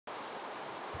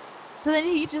So then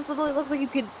he just literally looks like he's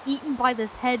getting eaten by this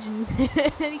hedge, and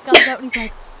then he comes out and he's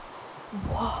like,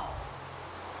 whoa.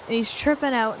 And he's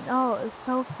tripping out. Oh, it's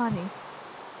so funny.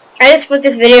 I just put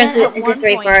this video into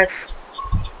 3 parts.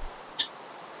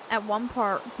 At one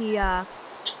part, he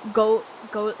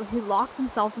he locks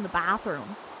himself in the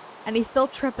bathroom, and he's still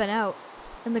tripping out.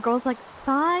 And the girl's like,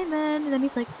 Simon, and then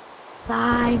he's like,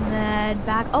 Simon,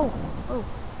 back. Oh.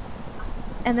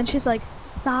 And then she's like,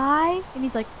 Sigh, and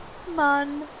he's like,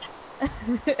 Mun.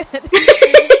 And they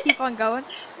just keep on going,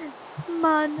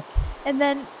 Mun. And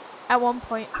then at one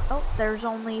point, oh, there's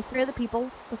only 3 other people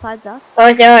besides us.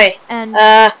 Oh, sorry. And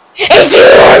it's you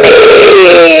or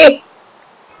me.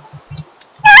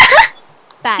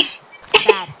 Bad.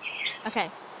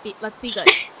 Okay, let's be good.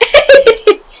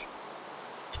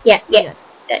 Yeah,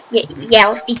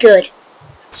 let's be good.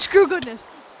 Screw goodness.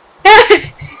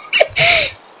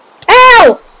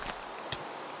 Ow!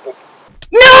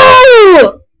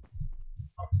 No!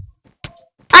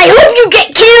 I hope you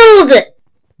get killed!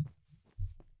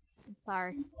 I'm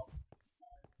sorry.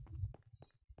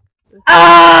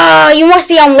 Oh, you must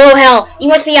be on low health. You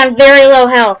must be on very low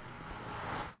health.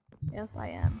 Yes, I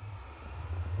am.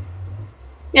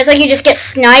 It's like you just get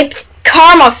sniped.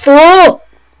 Karma, fool!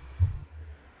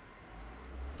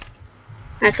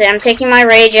 That's it, I'm taking my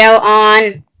rage out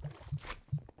on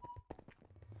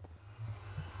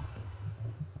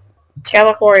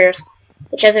Skylock Warriors,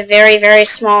 which has a very, very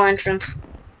small entrance.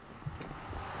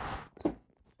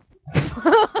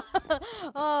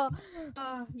 oh,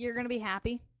 you're gonna be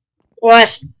happy.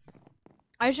 What?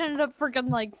 I just ended up freaking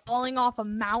like falling off a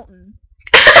mountain.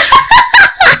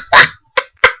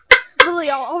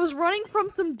 Literally, I was running from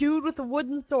some dude with a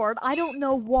wooden sword. I don't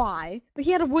know why, but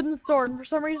he had a wooden sword, and for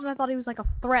some reason I thought he was like a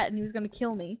threat and he was gonna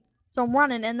kill me. So I'm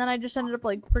running, and then I just ended up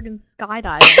like freaking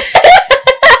skydiving.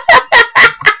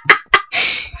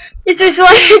 It's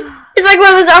like one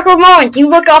of those awkward moments. You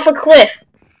look off a cliff,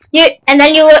 and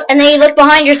then you look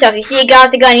behind yourself. You see a guy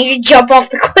with a gun. You just jump off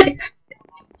the cliff.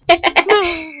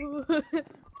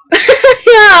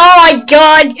 Oh my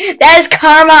god, that is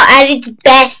karma at its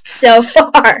best so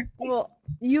far. Well,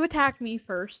 you attacked me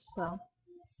first, so.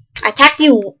 I attacked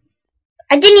you.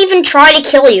 I didn't even try to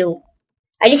kill you.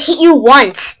 I just hit you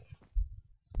once.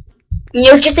 And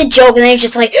it was just a joke, and then it's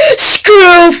just like,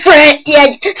 screw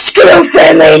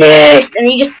friendliness, and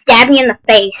then you just stab me in the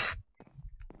face.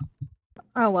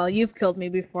 Oh well, you've killed me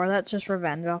before. That's just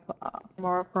revenge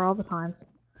for all the times.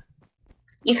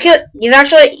 You've killed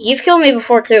me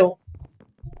before too.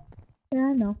 Yeah,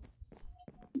 I know.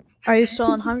 Are you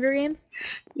still in Hunger Games?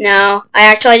 No, I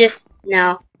actually just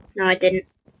no, I didn't.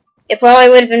 It probably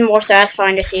would have been more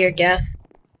satisfying to see your death.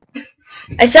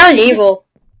 I sound evil.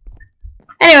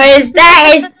 Anyways,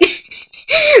 that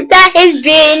has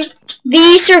been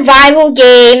the survival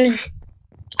games.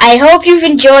 I hope you've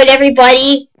enjoyed,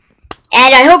 everybody,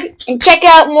 and check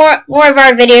out more of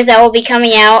our videos that will be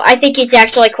coming out. I think it's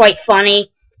actually quite funny.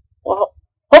 Well,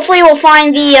 hopefully we'll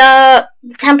find the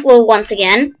Templar once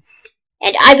again.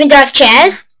 And I've been Darth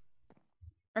Chaz.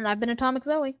 And I've been Atomic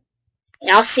Zoe. And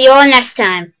I'll see you all next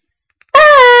time.